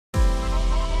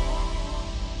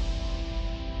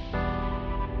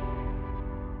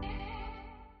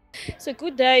It's a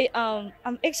good day.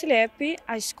 I'm actually happy.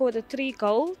 I scored the 3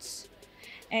 goals,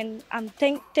 and I'm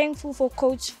thankful for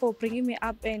coach for bringing me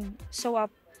up and so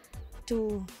up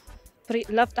to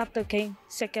lift up the game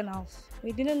second half.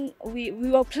 We didn't. We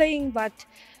were playing, but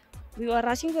we were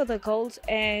rushing for the goals,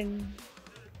 and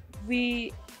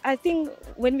we. I think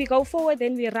when we go forward,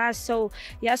 then we rush. So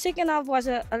yeah, second half was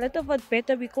a little bit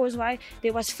better because why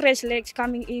there was fresh legs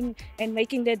coming in and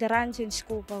making the runs and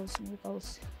score goals, more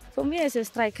goals. For me as a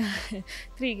striker,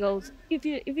 3 goals. If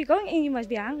you're going in, you must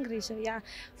be hungry. So yeah,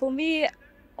 for me,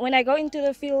 when I go into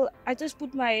the field, I just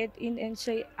put my head in and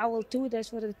say I will do this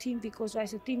for the team because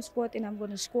it's a team sport and I'm going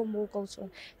to score more goals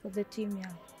for the team. Yeah.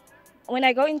 When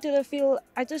I go into the field,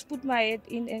 I just put my head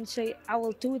in and say I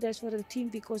will do this for the team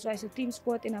because it's a team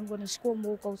sport and I'm going to score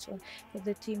more goals for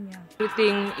the team. Yeah.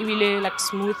 Everything really like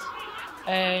smooth,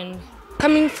 and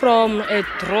coming from a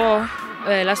draw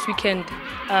last weekend,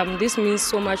 this means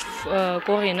so much for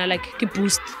Corina, like a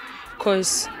boost,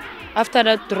 because after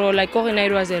that draw, like Corina,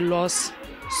 it was a loss,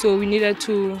 so we needed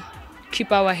to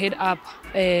keep our head up,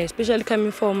 especially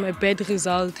coming from a bad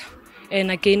result,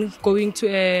 and again going to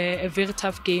a very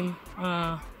tough game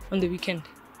on the weekend.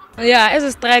 Yeah, as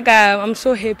a striker, I'm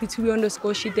so happy to be on the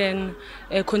score sheet and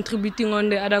contributing on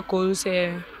the other goals,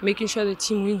 making sure the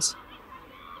team wins.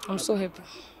 I'm so happy.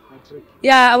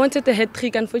 Yeah, I wanted a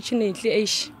hat-trick, unfortunately,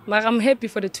 but I'm happy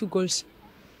for the 2 goals.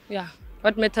 Yeah,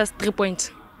 what matters, 3 points.